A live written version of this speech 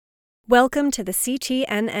Welcome to the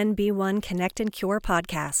CTNNB1 Connect and Cure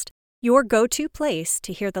podcast, your go-to place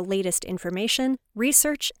to hear the latest information,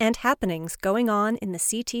 research, and happenings going on in the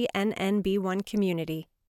CTNNB1 community.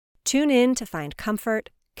 Tune in to find comfort,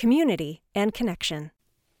 community, and connection.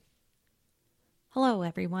 Hello,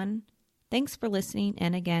 everyone. Thanks for listening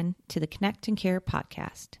in again to the Connect and Care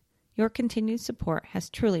podcast. Your continued support has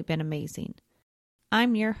truly been amazing.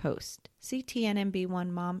 I'm your host, CTNNB1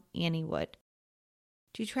 mom Annie Wood.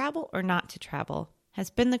 To travel or not to travel has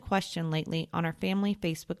been the question lately on our family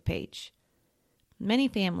Facebook page. Many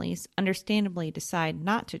families understandably decide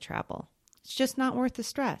not to travel. It's just not worth the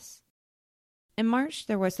stress. In March,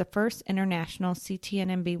 there was the first international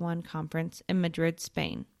CTNNB1 conference in Madrid,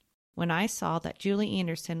 Spain. When I saw that Julie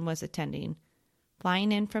Anderson was attending,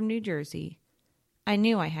 flying in from New Jersey, I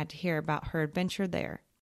knew I had to hear about her adventure there.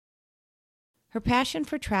 Her passion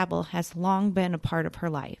for travel has long been a part of her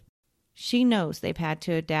life. She knows they've had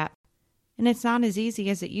to adapt, and it's not as easy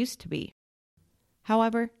as it used to be.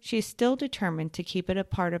 However, she is still determined to keep it a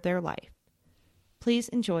part of their life. Please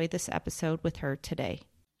enjoy this episode with her today.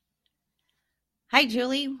 Hi,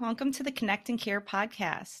 Julie. Welcome to the Connect and Care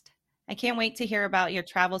podcast. I can't wait to hear about your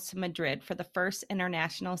travels to Madrid for the first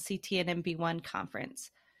International CTNNB1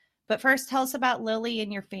 conference. But first, tell us about Lily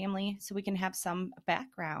and your family so we can have some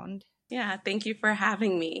background. Yeah, thank you for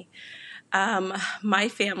having me. My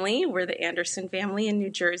family, we're the Anderson family in New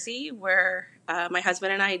Jersey, where my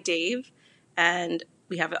husband and I, Dave, and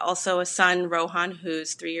we have also a son, Rohan,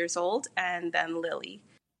 who's 3 years old, and then Lily.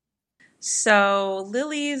 So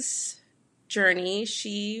Lily's journey,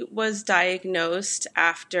 she was diagnosed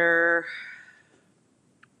after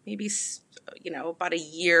maybe, about a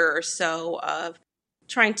year or so of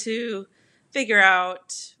trying to figure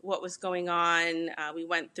out what was going on. We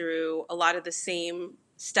went through a lot of the same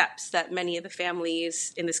steps that many of the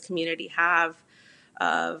families in this community have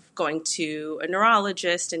of going to a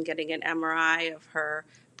neurologist and getting an MRI of her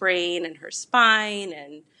brain and her spine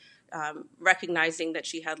and recognizing that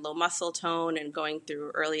she had low muscle tone and going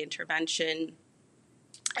through early intervention.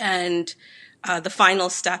 And the final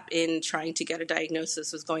step in trying to get a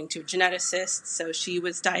diagnosis was going to a geneticist. So she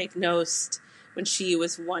was diagnosed when she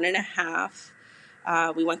was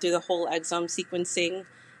 1.5. We went through the whole exome sequencing.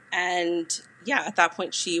 And at that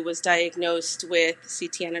point, she was diagnosed with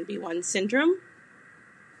CTNNB1 syndrome.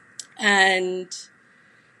 And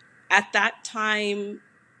at that time,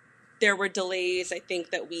 there were delays. I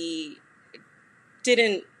think that we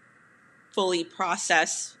didn't fully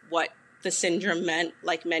process what the syndrome meant,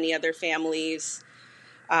 like many other families.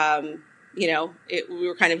 We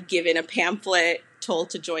were kind of given a pamphlet, told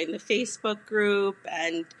to join the Facebook group,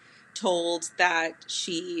 and told that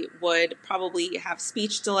she would probably have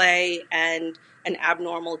speech delay and an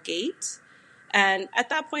abnormal gait. And at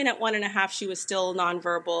that point, at 1.5, she was still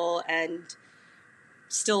nonverbal and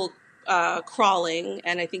still crawling.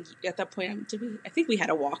 And I think at that point, I think we had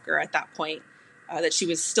a walker at that point that she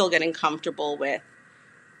was still getting comfortable with.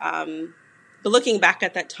 But looking back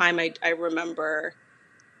at that time, I remember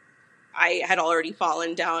I had already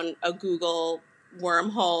fallen down a Google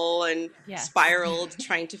wormhole and spiraled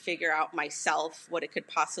trying to figure out myself what it could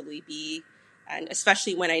possibly be. And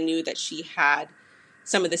especially when I knew that she had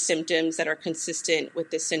some of the symptoms that are consistent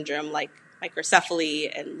with this syndrome, like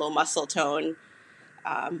microcephaly and low muscle tone.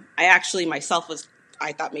 I actually myself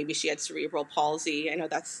I thought maybe she had cerebral palsy. I know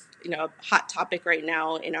that's, a hot topic right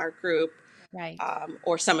now in our group. Right.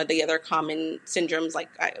 Or some of the other common syndromes, like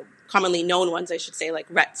commonly known ones, I should say, like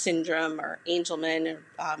Rett syndrome or Angelman.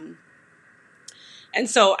 And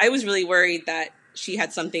so I was really worried that she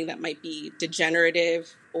had something that might be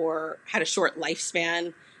degenerative or had a short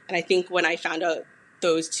lifespan. And I think when I found out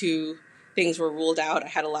those two things were ruled out, I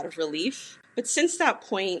had a lot of relief. But since that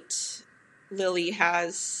point, Lily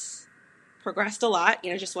has progressed a lot.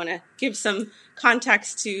 Just want to give some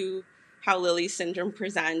context to how Lily's syndrome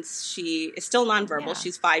presents. She is still nonverbal. Yeah.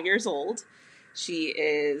 She's 5 years old. She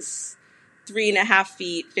is 3.5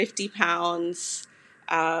 feet, 50 pounds,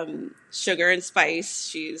 sugar and spice.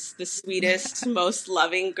 She's the sweetest, most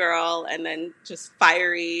loving girl, and then just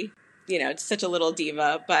fiery, such a little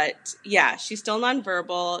diva. But she's still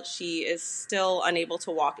nonverbal. She is still unable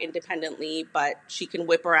to walk independently, but she can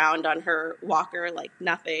whip around on her walker like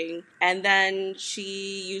nothing. And then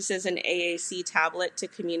she uses an AAC tablet to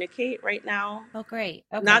communicate right now. Oh, great.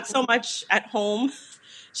 Okay. Not so much at home.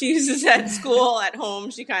 She uses it at school. At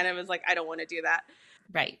home, she kind of is like, I don't want to do that.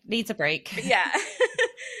 Right. Needs a break.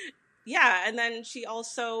 Yeah. And then she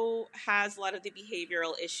also has a lot of the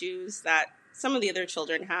behavioral issues that some of the other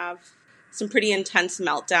children have. Some pretty intense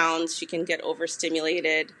meltdowns. She can get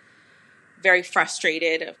overstimulated. very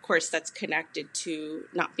frustrated. Of course, that's connected to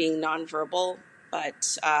not being nonverbal,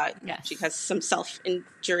 but Yes. she has some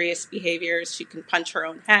self-injurious behaviors. She can punch her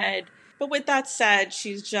own head. But with that said,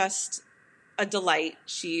 she's just a delight.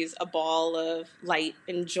 She's a ball of light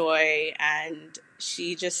and joy, and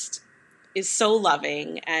she just is so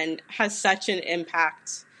loving and has such an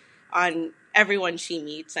impact on everyone she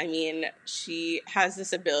meets. I mean, she has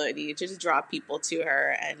this ability to just draw people to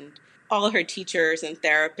her, and all her teachers and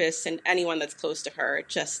therapists and anyone that's close to her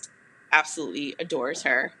just absolutely adores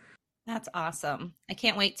her. That's awesome. I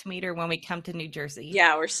can't wait to meet her when we come to New Jersey.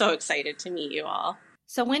 Yeah, we're so excited to meet you all.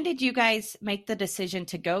 So when did you guys make the decision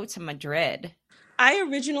to go to Madrid? I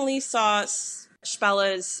originally saw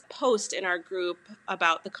Spella's post in our group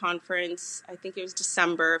about the conference. I think it was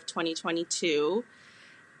December of 2022.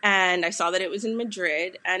 And I saw that it was in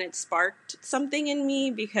Madrid, and it sparked something in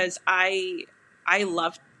me because I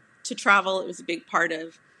love to travel. It was a big part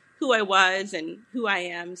of who I was and who I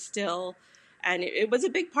am still. And it was a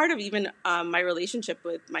big part of even my relationship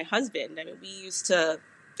with my husband. I mean, we used to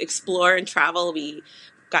explore and travel. We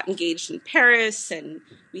got engaged in Paris, and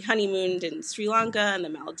we honeymooned in Sri Lanka and the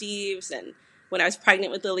Maldives. And when I was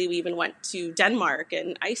pregnant with Lily, we even went to Denmark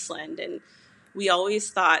and Iceland. And we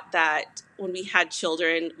always thought that when we had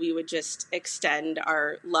children, we would just extend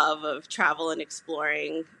our love of travel and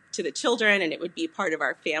exploring to the children, and it would be part of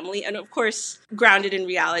our family. And of course, grounded in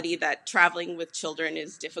reality that traveling with children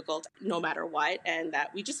is difficult no matter what, and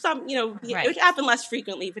that we just thought, it would happen less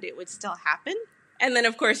frequently, but it would still happen. And then,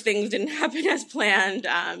 of course, things didn't happen as planned,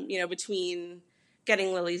 between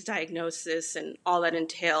getting Lily's diagnosis and all that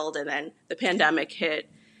entailed, and then the pandemic hit.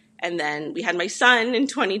 And then we had my son in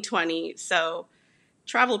 2020, so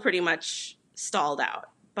travel pretty much stalled out.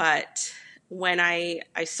 But when I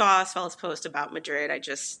saw Spella's post about Madrid, I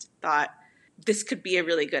just thought this could be a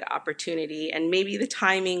really good opportunity. And maybe the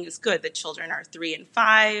timing is good. The children are 3 and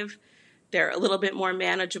 5. They're a little bit more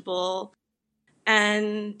manageable.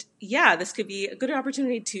 And yeah, this could be a good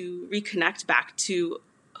opportunity to reconnect back to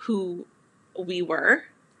who we were.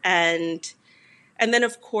 And then,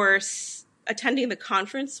 of course, attending the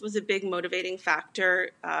conference was a big motivating factor.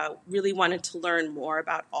 Really wanted to learn more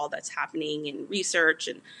about all that's happening in research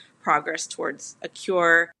and progress towards a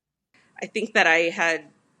cure. I think that I had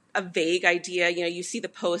a vague idea. You see the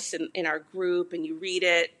posts in our group and you read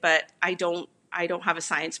it, but I don't have a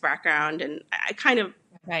science background, and I kind of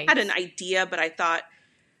had an idea, but I thought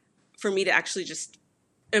for me to actually just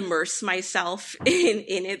immerse myself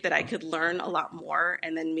in it, that I could learn a lot more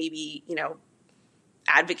and then maybe,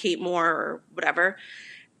 advocate more or whatever.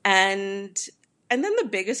 And then the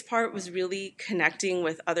biggest part was really connecting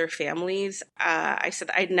with other families. I said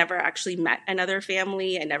I'd never actually met another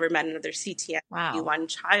family. I never met another CTNB1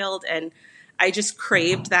 child. And I just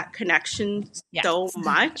craved that connection so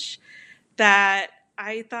much that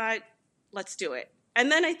I thought, let's do it.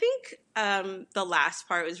 And then I think the last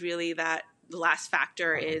part was really that the last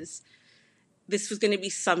factor is this was going to be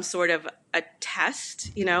some sort of a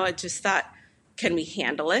test. I just thought, can we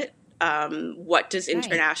handle it? What does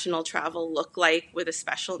international travel look like with a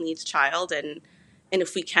special needs child? And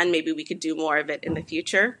if we can, maybe we could do more of it in the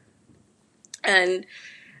future. And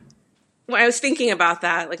when I was thinking about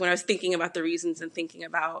that, like when I was thinking about the reasons and thinking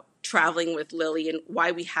about traveling with Lily and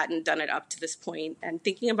why we hadn't done it up to this point, and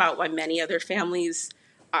thinking about why many other families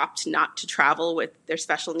opt not to travel with their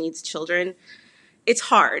special needs children, it's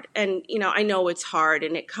hard. And, I know it's hard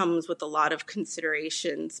and it comes with a lot of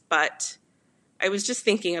considerations, but I was just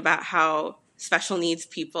thinking about how special needs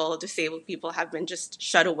people, disabled people have been just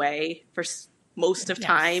shut away for most of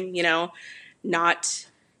time, not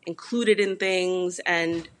included in things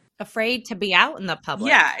and afraid to be out in the public.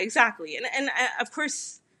 Yeah, exactly. And of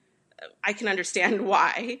course, I can understand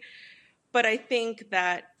why, but I think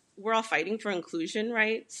that we're all fighting for inclusion,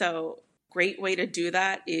 right? So great way to do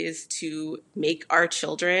that is to make our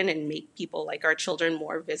children and make people like our children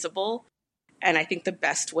more visible. And I think the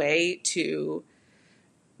best way to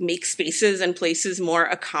make spaces and places more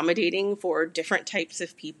accommodating for different types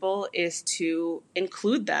of people is to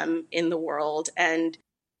include them in the world. And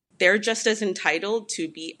they're just as entitled to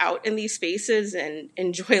be out in these spaces and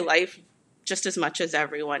enjoy life just as much as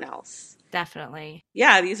everyone else. Definitely.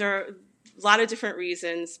 Yeah, these are a lot of different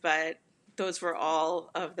reasons, but those were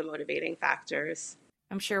all of the motivating factors.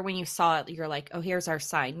 I'm sure when you saw it, you're like, oh, here's our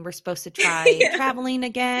sign. We're supposed to try traveling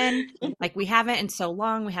again. Like we haven't in so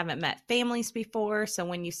long. We haven't met families before. So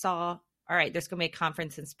when you saw, all right, there's going to be a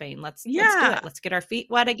conference in Spain. Let's do it. Let's get our feet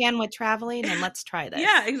wet again with traveling and let's try this.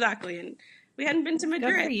 Yeah, exactly. And we hadn't been to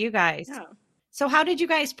Madrid. Good for you guys. Yeah. So how did you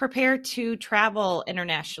guys prepare to travel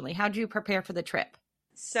internationally? How did you prepare for the trip?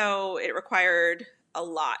 So it required a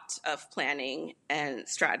lot of planning and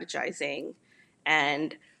strategizing.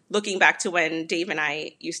 And looking back to when Dave and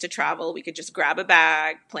I used to travel, we could just grab a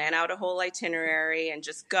bag, plan out a whole itinerary, and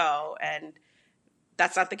just go. And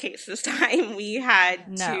that's not the case this time. We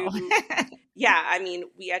had No.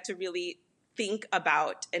 we had to really think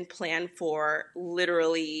about and plan for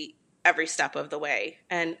literally every step of the way.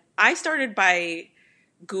 And I started by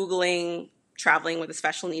Googling traveling with a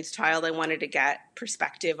special needs child. I wanted to get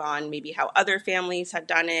perspective on maybe how other families had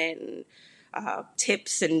done it, and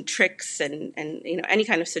tips and tricks and any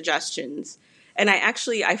kind of suggestions. And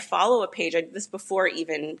I follow a page. I did this before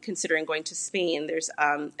even considering going to Spain. There's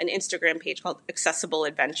an Instagram page called Accessible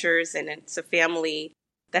Adventures, and it's a family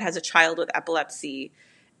that has a child with epilepsy,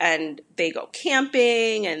 and they go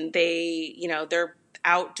camping, and they're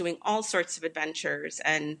out doing all sorts of adventures.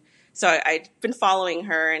 And so I'd been following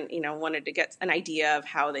her and, wanted to get an idea of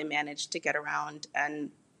how they managed to get around. And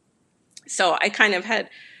so I kind of had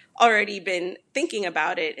already been thinking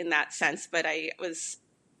about it in that sense, but I was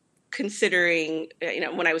considering,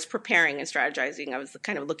 when I was preparing and strategizing, I was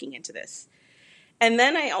kind of looking into this. And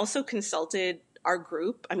then I also consulted our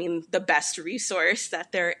group. I mean, the best resource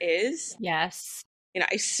that there is. Yes.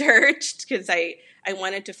 I searched because I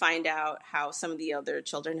wanted to find out how some of the other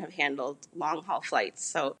children have handled long haul flights.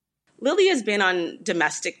 So Lily has been on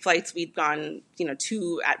domestic flights. We'd gone,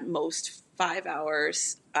 2 at most 5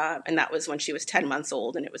 hours. And that was when she was 10 months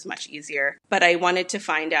old, and it was much easier. But I wanted to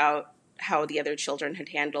find out how the other children had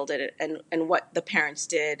handled it and what the parents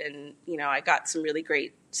did. And, I got some really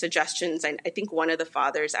great suggestions. I think one of the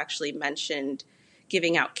fathers actually mentioned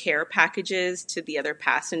giving out care packages to the other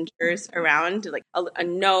passengers around, like a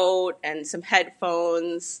note and some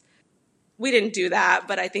headphones. We didn't do that,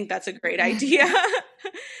 but I think that's a great idea.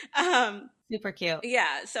 Super cute.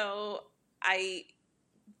 Yeah. So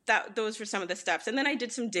those were some of the steps. And then I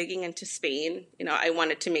did some digging into Spain. I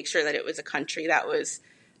wanted to make sure that it was a country that was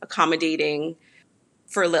accommodating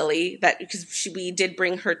for Lily, because we did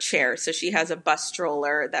bring her chair. So she has a bus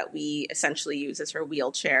stroller that we essentially use as her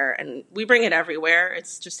wheelchair, and we bring it everywhere.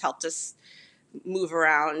 It's just helped us move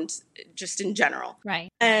around just in general. Right.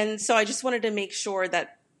 And so I just wanted to make sure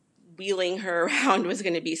that wheeling her around was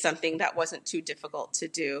going to be something that wasn't too difficult to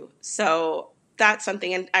do. So that's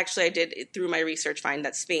something. And actually I did, through my research, find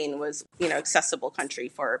that Spain was, accessible country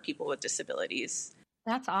for people with disabilities.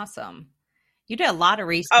 That's awesome. You did a lot of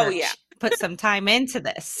research. Oh, yeah. Put some time into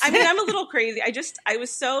this. I mean, I'm a little crazy. I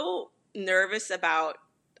was so nervous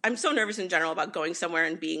I'm so nervous in general about going somewhere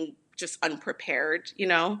and being just unprepared,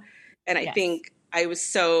 And I think I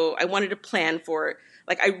wanted to plan for,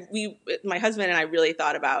 my husband and I really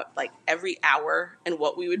thought about every hour and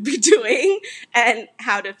what we would be doing and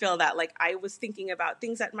how to fill that. I was thinking about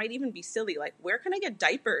things that might even be silly. Where can I get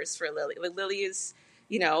diapers for Lily? Lily is,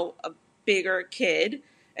 a bigger kid,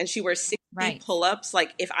 and she wears 60 pull-ups.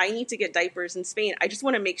 If I need to get diapers in Spain, I just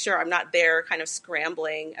want to make sure I'm not there kind of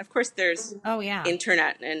scrambling. Of course, there's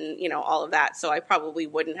internet and, all of that, so I probably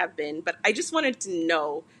wouldn't have been. But I just wanted to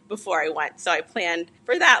know before I went. So I planned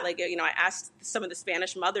for that. I asked some of the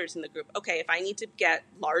Spanish mothers in the group, okay, if I need to get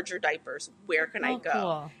larger diapers, where can I go?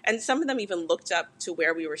 Cool. And some of them even looked up to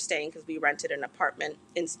where we were staying, because we rented an apartment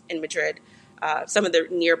in Madrid, some of the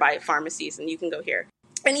nearby pharmacies, and you can go here.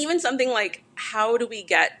 And even something like, how do we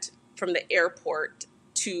get from the airport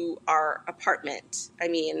to our apartment? I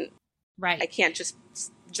mean, I can't just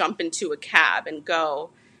jump into a cab and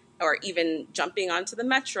go, or even jumping onto the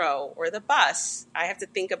metro or the bus. I have to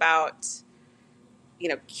think about,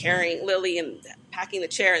 carrying Lily and packing the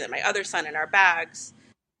chair, and then my other son in our bags.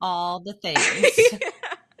 All the things.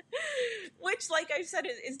 Which, like I said,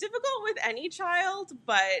 is difficult with any child,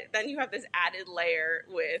 but then you have this added layer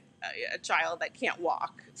with a child that can't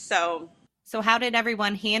walk. So how did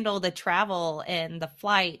everyone handle the travel and the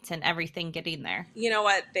flights and everything getting there? You know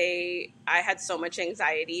what? I had so much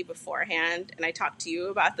anxiety beforehand, and I talked to you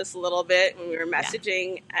about this a little bit when we were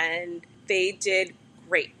messaging, and they did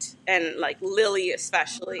great. And Lily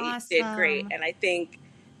especially did great. And I think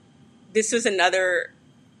this was another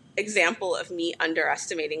example of me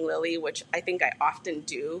underestimating Lily, which I think I often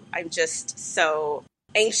do. I'm just so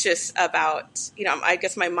anxious about, I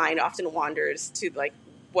guess my mind often wanders to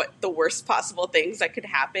what the worst possible things that could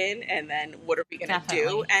happen, and then what are we going to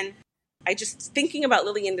do? And I just thinking about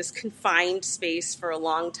Lily in this confined space for a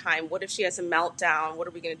long time. What if she has a meltdown? What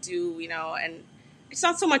are we going to do? And it's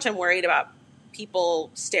not so much I'm worried about people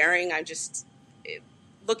staring. I'm just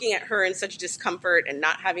looking at her in such discomfort, and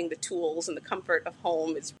not having the tools and the comfort of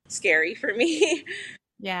home is scary for me.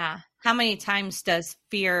 Yeah. How many times does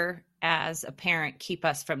fear as a parent keep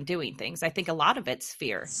us from doing things? I think a lot of it's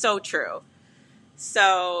fear. So true.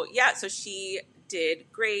 So, so she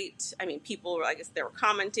did great. I mean, people were, I guess they were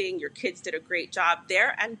commenting, your kids did a great job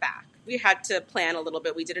there and back. We had to plan a little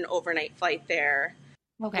bit. We did an overnight flight there,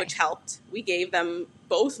 which helped. We gave them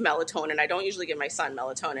both melatonin. I don't usually give my son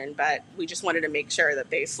melatonin, but we just wanted to make sure that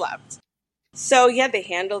they slept. So yeah, they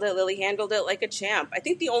handled it. Lily handled it like a champ. I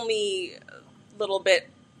think the only little bit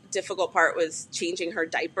difficult part was changing her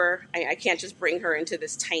diaper. I can't just bring her into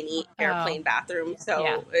this tiny airplane bathroom.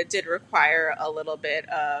 So it did require a little bit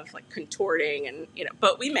of like contorting and,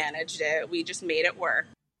 but we managed it. We just made it work.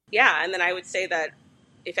 Yeah. And then I would say that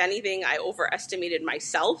if anything, I overestimated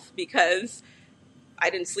myself because I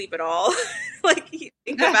didn't sleep at all. Like you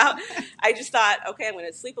think about, I just thought, okay, I'm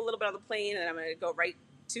going to sleep a little bit on the plane and I'm going to go right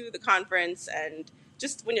to the conference. And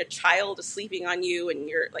just when your child is sleeping on you and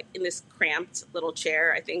you're like in this cramped little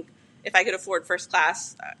chair, I think if I could afford first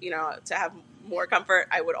class, to have more comfort,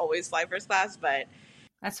 I would always fly first class. But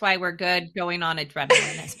that's why we're good going on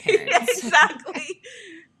adrenaline as parents. Exactly.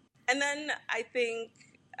 And then I think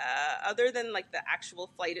other than like the actual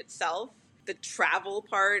flight itself, the travel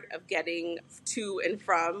part of getting to and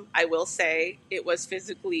from, I will say it was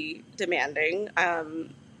physically demanding,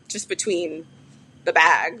 just between the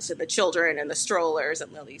bags and the children and the strollers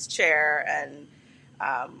and Lily's chair. And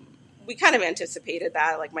we kind of anticipated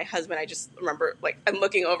that. Like my husband, I just remember like I'm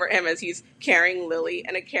looking over him as he's carrying Lily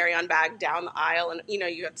and a carry-on bag down the aisle. And,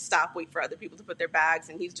 you have to stop, wait for other people to put their bags.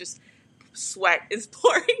 And he's just, sweat is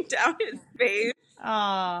pouring down his face.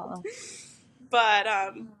 Oh.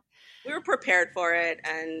 But we were prepared for it.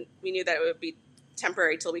 And we knew that it would be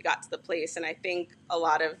temporary till we got to the place. And I think a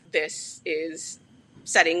lot of this is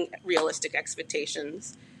setting realistic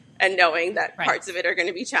expectations and knowing that parts of it are going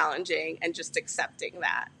to be challenging and just accepting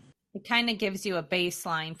that. It kind of gives you a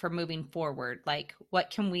baseline for moving forward. Like, what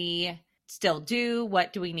can we still do?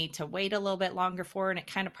 What do we need to wait a little bit longer for? And it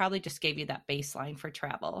kind of probably just gave you that baseline for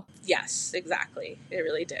travel. Yes, exactly. It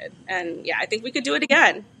really did. And yeah, I think we could do it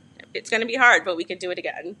again. It's going to be hard, but we could do it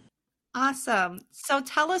again. Awesome. So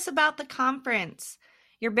tell us about the conference,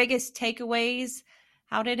 your biggest takeaways.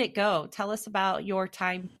 How did it go? Tell us about your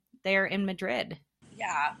time there in Madrid.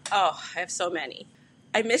 Yeah. Oh, I have so many.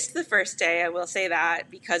 I missed the first day, I will say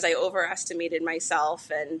that, because I overestimated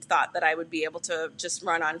myself and thought that I would be able to just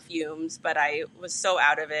run on fumes. But I was so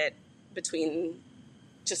out of it between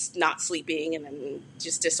just not sleeping and then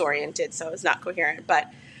just disoriented. So it was not coherent.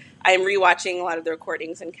 But I'm rewatching a lot of the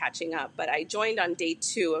recordings and catching up. But I joined on day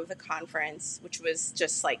 2 of the conference, which was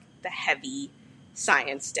just like the heavy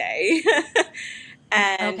science day.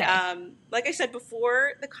 And like I said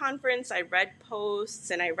before the conference, I read posts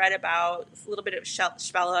and I read about a little bit of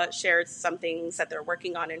Shpela shared some things that they're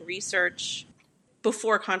working on in research.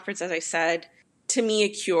 Before conference, as I said, to me, a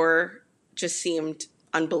cure just seemed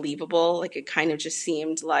unbelievable. Like it kind of just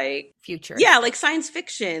seemed like future. Yeah, like science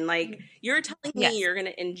fiction. Like you're telling me you're going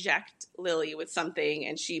to inject Lily with something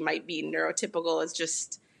and she might be neurotypical. It's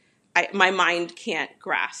just, my mind can't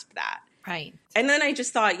grasp that. Right. And then I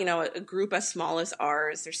just thought, a group as small as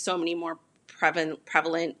ours, there's so many more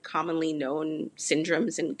prevalent, commonly known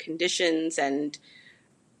syndromes and conditions, and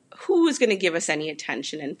who is going to give us any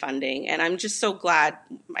attention and funding? And I'm just so glad,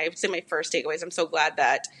 I would say my first takeaway is I'm so glad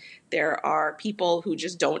that there are people who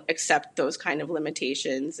just don't accept those kind of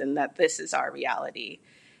limitations and that this is our reality.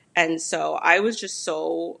 And so I was just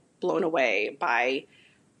so blown away by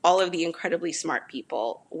all of the incredibly smart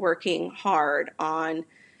people working hard on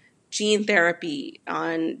gene therapy,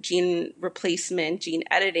 on gene replacement, gene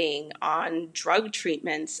editing, on drug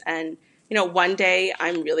treatments. And, one day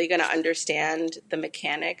I'm really going to understand the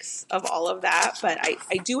mechanics of all of that. But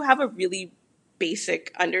I do have a really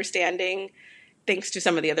basic understanding, thanks to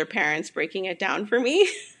some of the other parents breaking it down for me.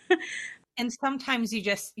 And sometimes you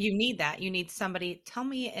need that. You need somebody, tell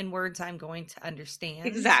me in words I'm going to understand.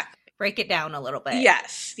 Exactly. Break it down a little bit.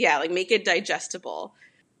 Yes. Yeah. Like make it digestible.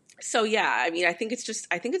 So yeah, I mean, I think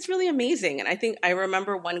it's really amazing. And I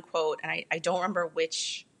remember one quote, and I don't remember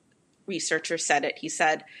which researcher said it. He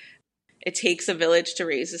said, it takes a village to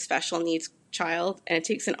raise a special needs child, and it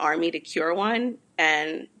takes an army to cure one.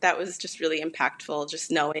 And that was just really impactful,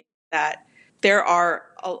 just knowing that there are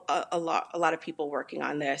a lot of people working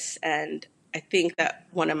on this. And I think that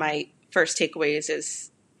one of my first takeaways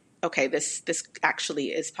is, okay, this actually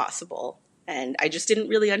is possible. And I just didn't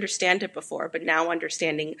really understand it before, but now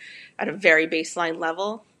understanding at a very baseline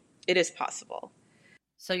level, it is possible.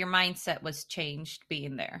 So your mindset was changed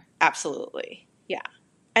being there. Absolutely. Yeah.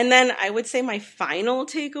 And then I would say my final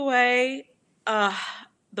takeaway,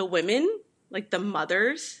 the women, like the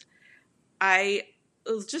mothers, I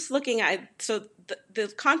was just looking at, so the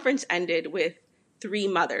conference ended with 3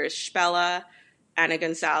 mothers, Shpela, Ana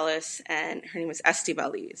Gonzalez, and her name was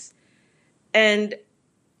Estibaliz. And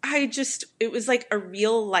it was like a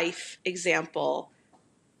real life example.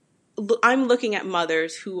 I'm looking at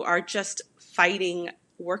mothers who are just fighting,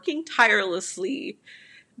 working tirelessly,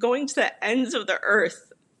 going to the ends of the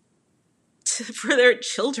earth for their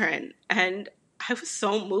children. And I was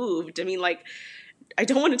so moved. I mean, like, I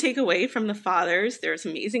don't want to take away from the fathers. There's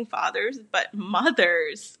amazing fathers, but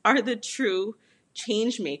mothers are the true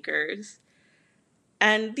change makers.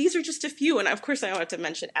 And these are just a few. And of course, I want to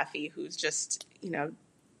mention Effie, who's just,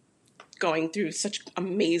 going through such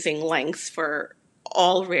amazing lengths for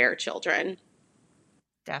all rare children.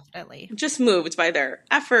 Definitely. Just moved by their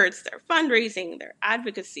efforts, their fundraising, their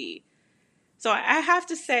advocacy. So I have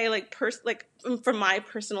to say, from my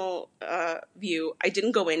personal view, I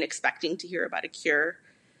didn't go in expecting to hear about a cure.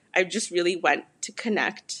 I just really went to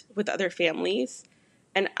connect with other families.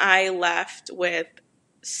 And I left with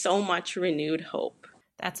so much renewed hope.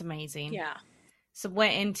 That's amazing. Yeah. So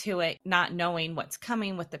went into it not knowing what's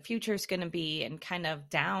coming, what the future is going to be, and kind of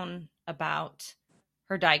down about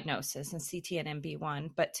her diagnosis and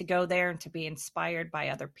CTNNB1. But to go there and to be inspired by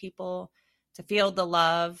other people, to feel the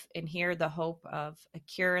love and hear the hope of a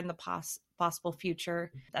cure in the possible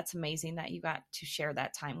future. That's amazing that you got to share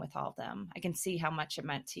that time with all of them. I can see how much it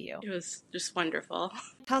meant to you. It was just wonderful.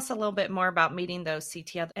 Tell us a little bit more about meeting those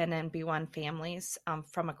CTNNB1 families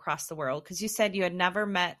from across the world, because you said you had never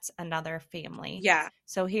met another family. Yeah.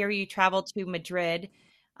 So here you traveled to Madrid.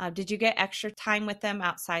 Did you get extra time with them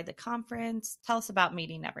outside the conference? Tell us about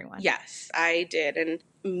meeting everyone. Yes, I did. And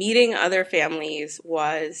meeting other families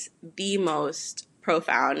was the most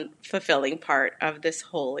profound, fulfilling part of this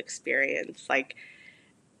whole experience.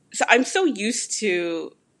 So I'm so used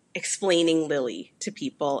to explaining Lily to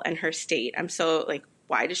people and her state. I'm so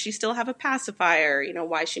why does she still have a pacifier?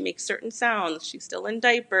 Why she makes certain sounds. She's still in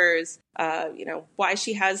diapers. Why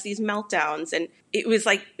she has these meltdowns. And it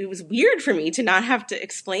was weird for me to not have to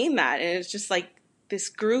explain that. And it's just this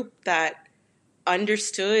group that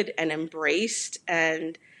understood and embraced.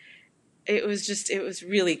 And it was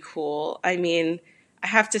really cool. I mean, I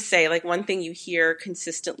have to say, one thing you hear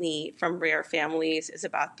consistently from rare families is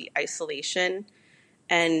about the isolation.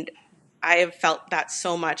 And I have felt that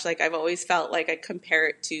so much. I've always felt I compare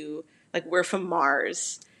it to we're from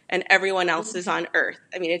Mars and everyone else is on Earth.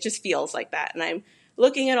 I mean, it just feels like that. And I'm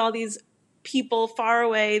looking at all these people far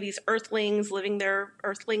away, these Earthlings living their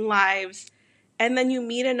Earthling lives. And then you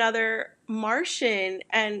meet another Martian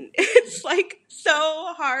and it's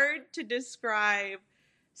so hard to describe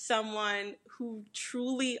someone who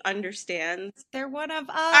truly understands. They're one of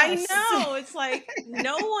us. I know. It's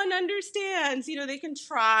no one understands. They can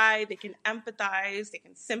try, they can empathize, they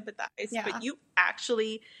can sympathize, but you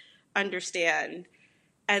actually understand.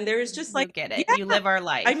 And there's just you get it. Yeah. You live our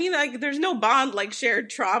life. I mean, there's no bond like shared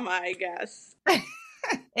trauma, I guess.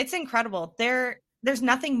 It's incredible. There's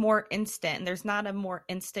nothing more instant, and there's not a more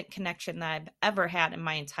instant connection that I've ever had in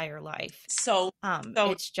my entire life. So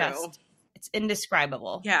it's just, it's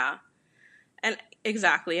indescribable. Yeah. And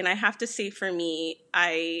exactly. And I have to say, for me,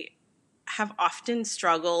 I have often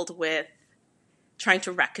struggled with trying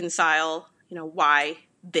to reconcile, why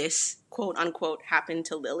this quote unquote happened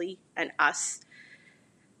to Lily and us,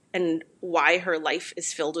 and why her life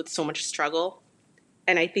is filled with so much struggle.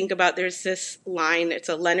 And I think about, there's this line, it's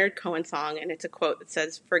a Leonard Cohen song, and it's a quote that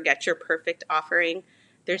says, "Forget your perfect offering.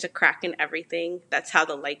 There's a crack in everything. That's how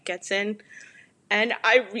the light gets in." And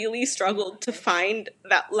I really struggled to find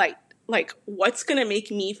that light. What's going to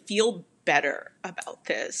make me feel better about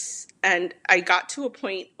this? And I got to a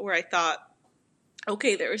point where I thought,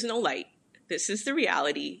 okay, there is no light. This is the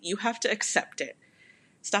reality. You have to accept it.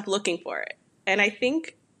 Stop looking for it. And I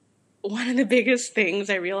think one of the biggest things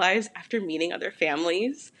I realized after meeting other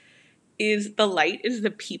families is the light is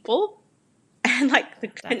the people and the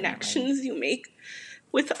connections you make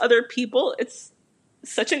with other people. It's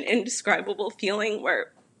such an indescribable feeling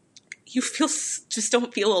where you just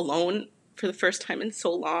don't feel alone for the first time in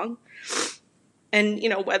so long. And,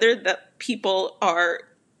 whether the people are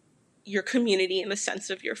your community in the sense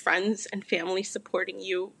of your friends and family supporting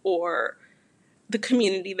you, or the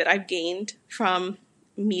community that I've gained from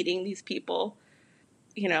meeting these people,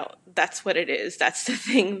 that's what it is. That's the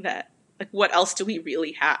thing that, what else do we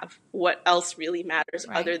really have? What else really matters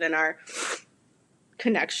other than our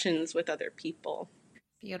connections with other people?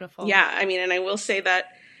 Beautiful. Yeah. I mean, and I will say that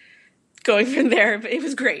going from there, it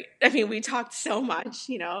was great. I mean, we talked so much,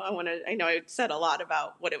 I know I said a lot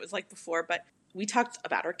about what it was like before, but we talked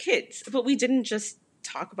about our kids, but we didn't just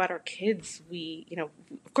talk about our kids. We,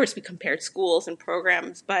 of course we compared schools and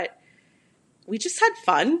programs, but we just had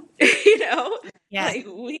fun, Yeah.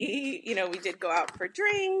 we did go out for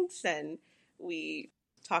drinks and we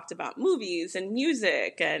talked about movies and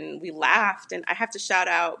music, and we laughed. And I have to shout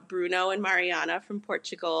out Bruno and Mariana from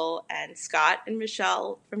Portugal, and Scott and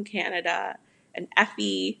Michelle from Canada, and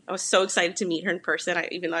Effie. I was so excited to meet her in person,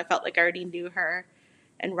 even though I felt like I already knew her.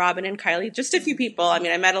 And Robin and Kylie, just a few people. I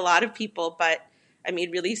mean, I met a lot of people, but I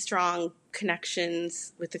made really strong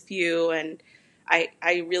connections with a few, and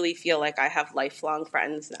I really feel like I have lifelong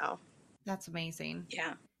friends now. That's amazing.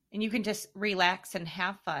 Yeah. And you can just relax and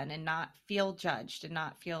have fun and not feel judged and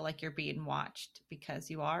not feel like you're being watched, because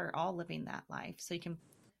you are all living that life. So you can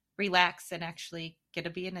relax and actually get to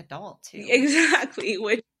be an adult too. Exactly.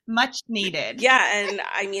 Which, much needed. Yeah. And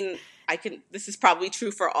I mean, this is probably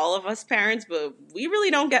true for all of us parents, but we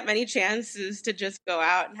really don't get many chances to just go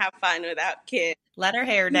out and have fun without kids. Let her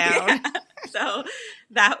hair down. Yeah. So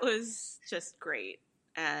that was just great.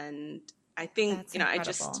 And I think, That's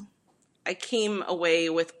incredible. I came away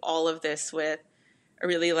with all of this with a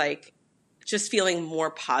really just feeling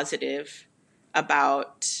more positive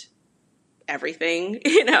about everything,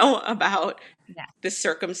 about the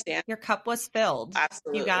circumstance. Your cup was filled.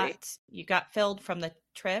 Absolutely. You got filled from the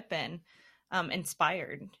trip and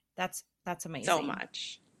inspired. That's amazing. So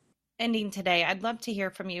much. Ending today, I'd love to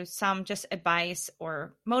hear from you some just advice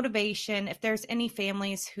or motivation. If there's any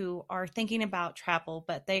families who are thinking about travel,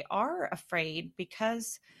 but they are afraid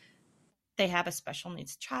because they have a special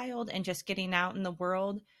needs child and just getting out in the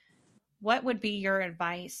world, what would be your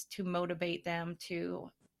advice to motivate them to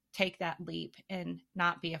take that leap and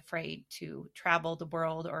not be afraid to travel the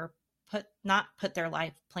world, or not put their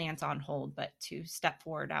life plans on hold, but to step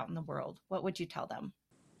forward out in the world? What would you tell them?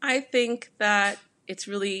 I think that it's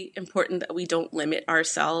really important that we don't limit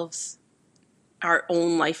ourselves, our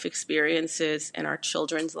own life experiences and our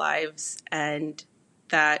children's lives, and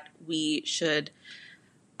that we should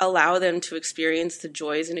allow them to experience the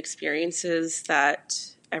joys and experiences that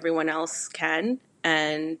everyone else can.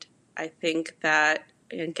 And I think that,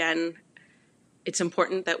 again, it's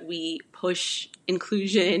important that we push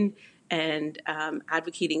inclusion and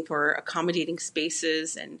advocating for accommodating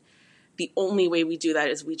spaces. And the only way we do that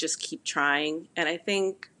is we just keep trying. And I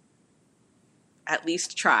think at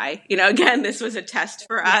least try. Again, this was a test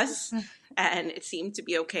for us, and it seemed to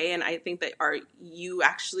be okay. And I think that you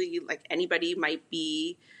actually, like anybody, might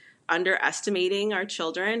be underestimating our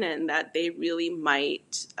children, and that they really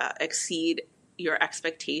might exceed your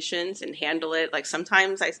expectations and handle it. Like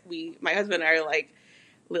sometimes my husband and I are like,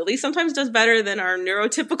 Lily sometimes does better than our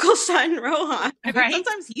neurotypical son, Rohan. Right.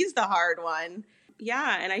 Sometimes he's the hard one.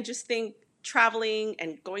 Yeah. And I just think traveling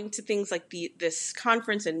and going to things like this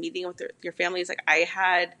conference and meeting with your families, like I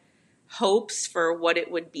had hopes for what it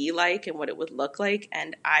would be like and what it would look like.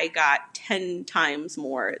 And I got 10 times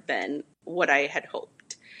more than what I had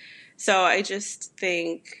hoped. So I just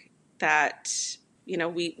think that,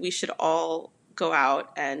 we should all go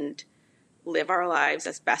out and live our lives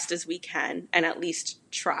as best as we can and at least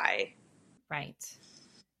try. Right.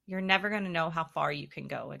 You're never going to know how far you can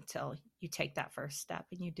go until you take that first step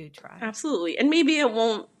and you do try. Absolutely. And maybe it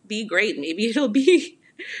won't be great. Maybe it'll be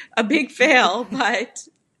a big fail, but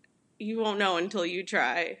you won't know until you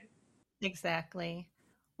try. Exactly.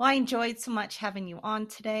 Well, I enjoyed so much having you on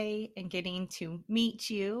today and getting to meet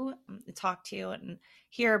you, talk to you, and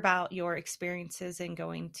hear about your experiences in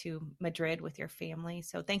going to Madrid with your family.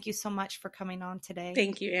 So thank you so much for coming on today.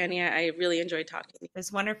 Thank you, Annie. I really enjoyed talking. It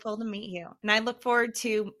was wonderful to meet you. And I look forward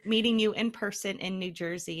to meeting you in person in New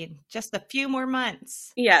Jersey in just a few more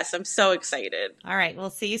months. Yes, I'm so excited. All right. We'll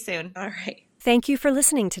see you soon. All right. Thank you for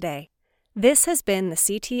listening today. This has been the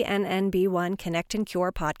CTNNB1 Connect and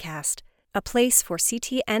Cure podcast, a place for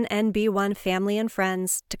CTNNB1 family and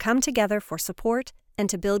friends to come together for support and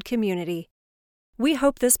to build community. We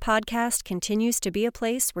hope this podcast continues to be a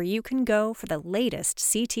place where you can go for the latest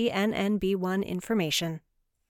CTNNB1 information.